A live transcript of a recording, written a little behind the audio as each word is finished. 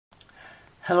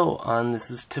Hello, and this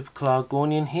is Typical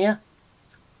Argonian here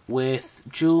with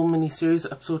Duel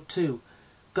miniseries episode 2,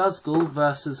 Ghazkull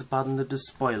vs Abbadon the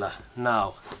Despoiler.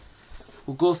 Now,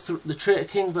 we'll go through the Traitor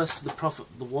King versus the Prophet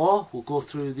of the War. We'll go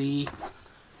through the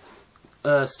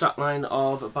stat line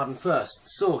of Abbadon first.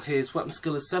 So, his weapon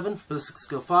skill is 7, ballistic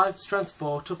skill 5, strength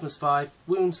 4, toughness 5,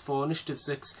 wounds 4, initiative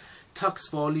 6, attacks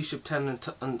 4, leadership 10,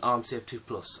 and arm save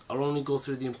 2+. I'll only go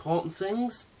through the important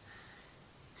things.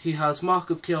 He has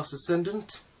Mark of Chaos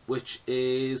Ascendant, which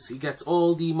is, he gets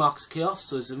all the marks of Chaos,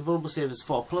 so his invulnerable save is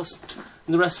 4+,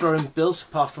 and the rest are inbuilt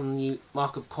apart from the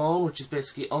Mark of Corn, which is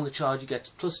basically on the charge he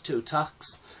gets +2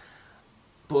 attacks,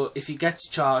 but if he gets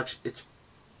charge, it's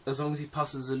as long as he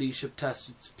passes the leadership test,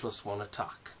 it's +1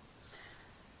 attack.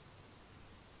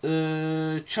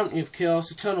 Champion of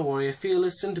Chaos, Eternal Warrior,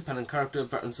 Fearless, Independent Character,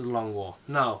 Veterans of the Long War.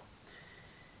 Now,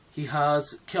 he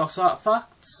has Chaos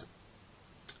Artifacts,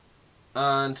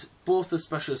 and both are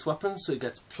specialist weapons, so he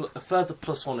gets a further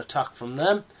 +1 attack from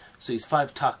them, so he's 5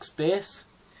 attacks base.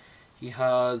 He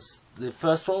has the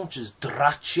first one, which is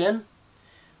Drachien,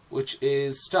 which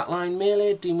is stat line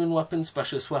melee, demon weapon,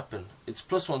 specialist weapon. It's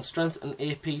 +1 strength and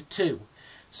ep2,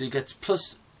 so he gets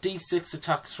 +d6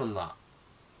 attacks from that.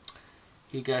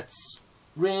 He gets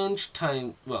range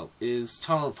time, his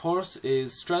Talon of Horus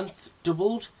is strength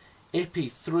doubled,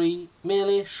 ep3,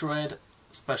 melee, shred,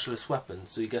 specialist weapon,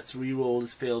 so he gets reroll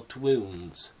his failed to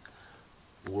wounds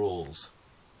rolls.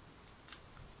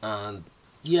 And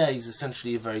yeah, he's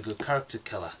essentially a very good character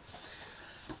killer.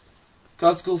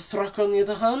 Ghazkull Thraka, on the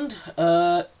other hand,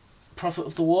 Prophet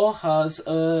of the War, has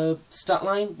a stat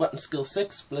line, weapon skill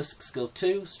 6, ballistic skill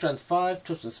 2, strength 5,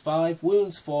 toughness 5,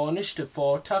 wounds 4, initiative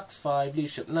 4, attacks 5,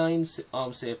 leadership 9,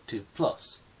 arm save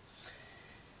 2+.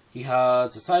 He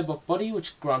has a cyborg body,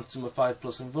 which grants him a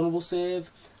 5+ invulnerable save,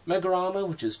 mega armor,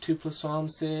 which is 2+ arm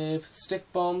save, stick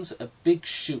bombs, a big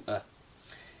shooter.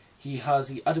 He has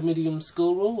the adamantium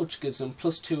skull roll, which gives him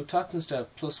 +2 attacks instead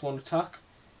of +1 attack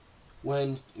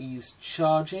when he's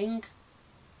charging,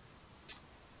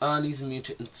 and he's immune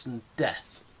to instant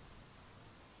death.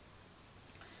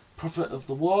 Prophet of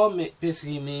the War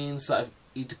basically means that if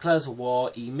he declares a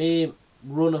war, he may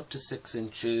run up to 6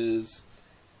 inches,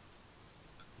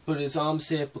 but his arm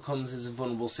save becomes his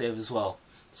invulnerable save as well.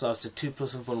 So that's a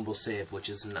 2+ invulnerable save, which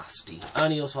is nasty.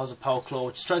 And he also has a power claw,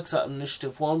 which strikes at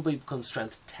initiative 1, but he becomes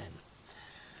strength 10.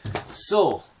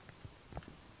 So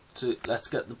let's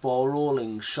get the ball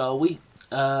rolling, shall we?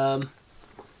 I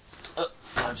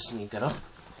just need to get up.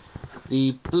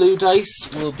 The blue dice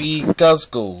will be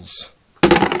Ghazkull's.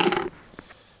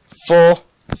 4,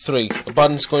 3.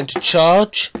 Abbadon's going to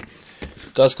charge.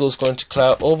 Ghazkull's going to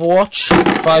declare Overwatch.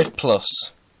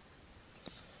 5+.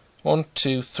 1,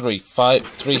 2, 3.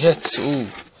 3 hits. Ooh.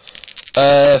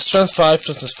 Strength 5,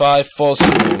 toughness 5, falls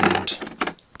to wound.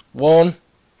 1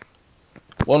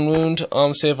 wound,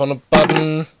 arm save on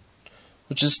Abbadon,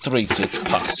 which is 3, so it's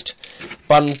passed.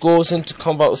 Abbadon goes into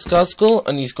combat with Ghazkull,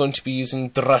 and he's going to be using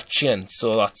Drachien,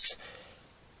 so that's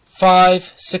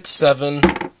 5, 6, 7,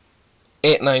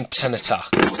 8, 9, 10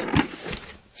 attacks.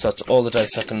 So that's all the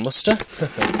dice I can muster.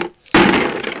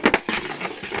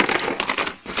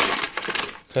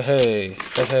 Hey,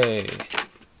 hey, hey.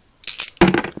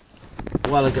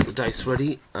 While I get the dice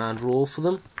ready and roll for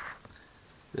them,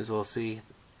 as well see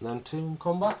them two in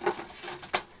combat.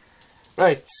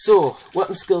 Right, so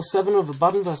weapon skill 7 of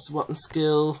Abbadon versus weapon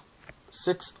skill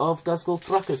 6 of Ghazkull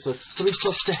Thraka, so it's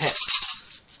 3+ to hit.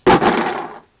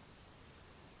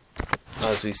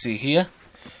 As we see here,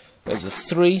 there's a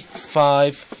 3,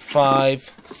 5, 5,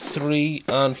 3,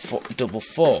 and 4, double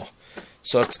 4.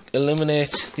 So let's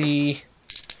eliminate the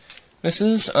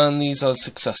misses, and these are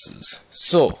successes.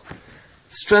 So,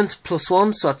 strength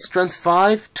 +1, so that's strength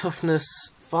 5, toughness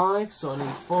 5, so I need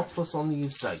 4+ on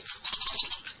these dice.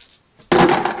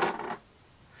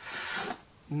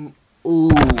 Ooh,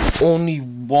 only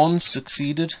 1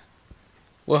 succeeded.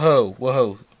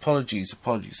 Whoa, apologies.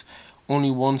 Only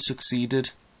 1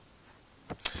 succeeded.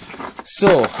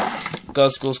 So,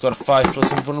 Ghazkull's got a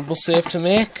 5+ invulnerable save to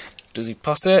make. Does he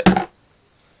pass it?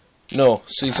 No,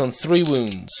 so he's on 3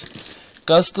 wounds.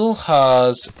 Ghazkull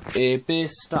has a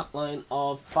base stat line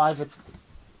of 5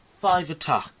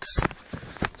 attacks.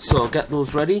 So I'll get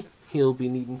those ready. He'll be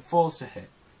needing 4s to hit.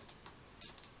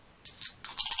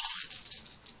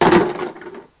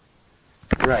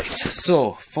 Right,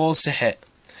 so 4s to hit.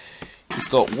 He's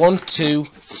got 1, 2,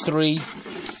 3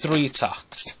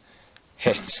 attacks.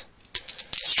 Hit.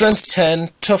 Strength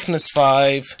 10, toughness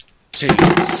 5,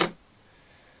 2s.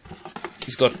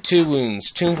 He's got 2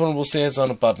 wounds, 2 invulnerable saves on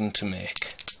Abbadon to make.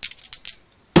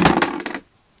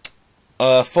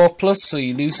 4+, so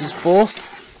he loses both.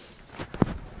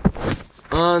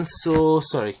 And so,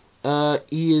 sorry,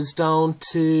 he is down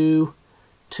to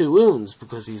 2 wounds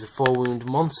because he's a 4 wound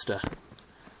monster.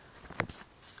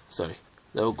 Sorry,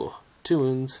 there we go. 2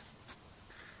 wounds.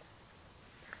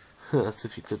 That's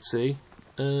if you could see.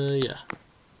 Yeah.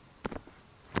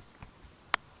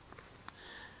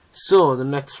 So, the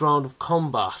next round of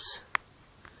combat.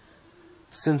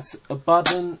 Since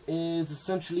Abbadon is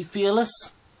essentially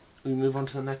fearless, we move on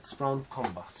to the next round of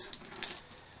combat.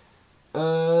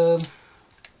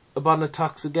 Abbadon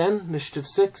attacks again, initiative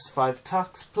 6, 5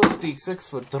 attacks, plus d6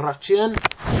 for Drachian,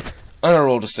 and I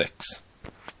rolled a 6.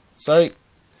 Sorry,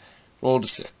 rolled a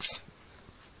 6.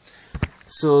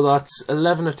 So that's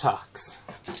 11 attacks.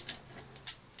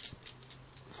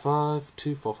 5,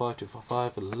 2, 4, 5, 2, 4,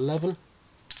 5, 11.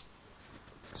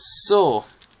 So,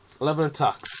 11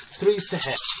 attacks, 3s to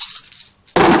hit.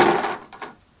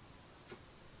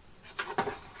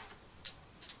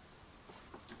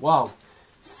 Wow,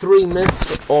 3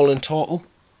 missed all in total.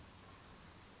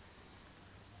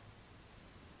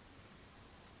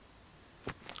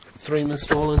 3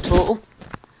 missed all in total.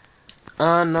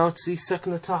 And now it's the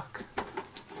second attack.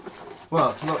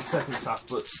 Well, not second attack,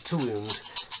 but to wound.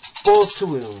 Both to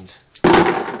wound.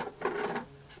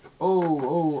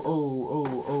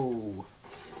 Oh.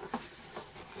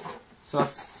 So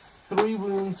that's 3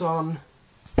 wounds on...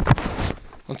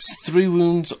 That's 3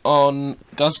 wounds on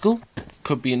Ghazkull.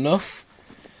 Could be enough.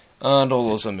 And all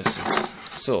those are misses.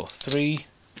 So, 3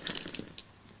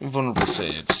 invulnerable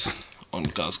saves on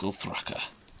Ghazkull Thraka.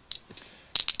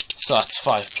 So that's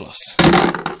 5 plus.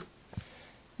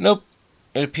 Nope.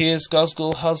 It appears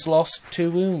Ghazkull has lost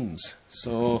 2 wounds.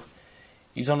 So,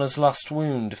 he's on his last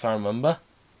wound, if I remember.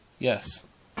 Yes.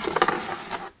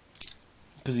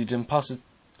 Because he didn't pass it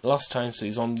last time, so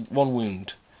he's on 1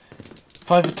 wound.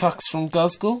 5 attacks from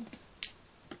Ghazkull.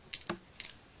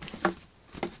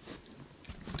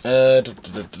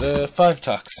 5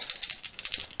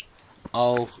 attacks.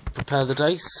 I'll prepare the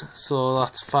dice, so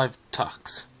that's 5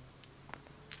 attacks.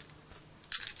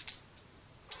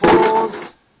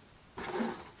 4s.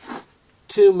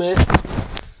 2 missed.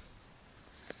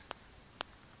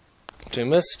 2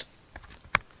 missed.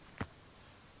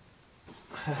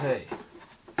 Hey.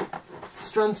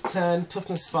 Strength 10,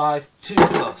 toughness 5, 2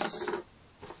 plus.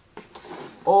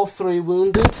 All 3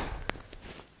 wounded.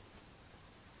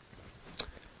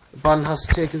 Abbadon has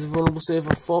to take his vulnerable save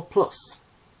of 4 plus.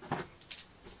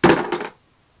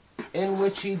 In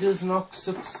which he does not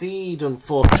succeed,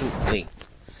 unfortunately.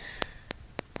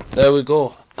 There we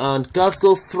go. And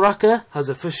Ghazkull Thraka has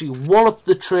officially walloped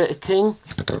the Traitor King,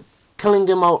 killing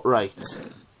him outright.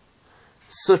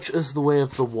 Such is the way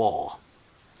of the war.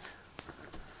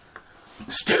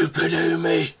 Stupid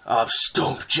Umi, I've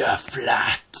stumped you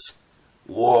flat.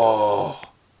 Whoa.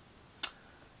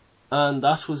 And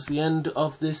that was the end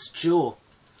of this duel.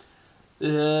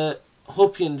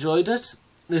 Hope you enjoyed it.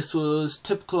 This was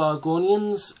Typical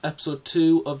Argonians, episode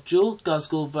 2 of Duel,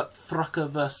 Ghazkull Thraka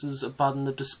versus Abbadon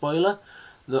the Despoiler.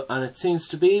 And it seems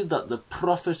to be that the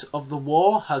prophet of the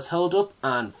war has held up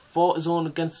and fought his own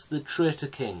against the Traitor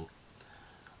King.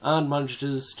 And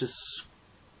manages to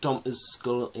stomp his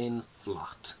skull in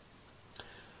flat.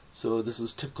 So this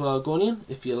was Typical Argonian.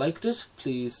 If you liked it,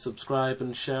 please subscribe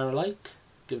and share a like.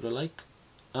 Give it a like.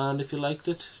 And if you liked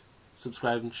it,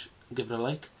 subscribe and give it a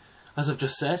like. As I've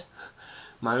just said,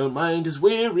 my own mind is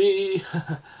weary.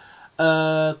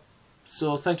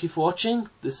 So thank you for watching.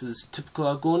 This is Typical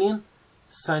Argonian,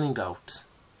 signing out.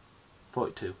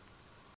 42.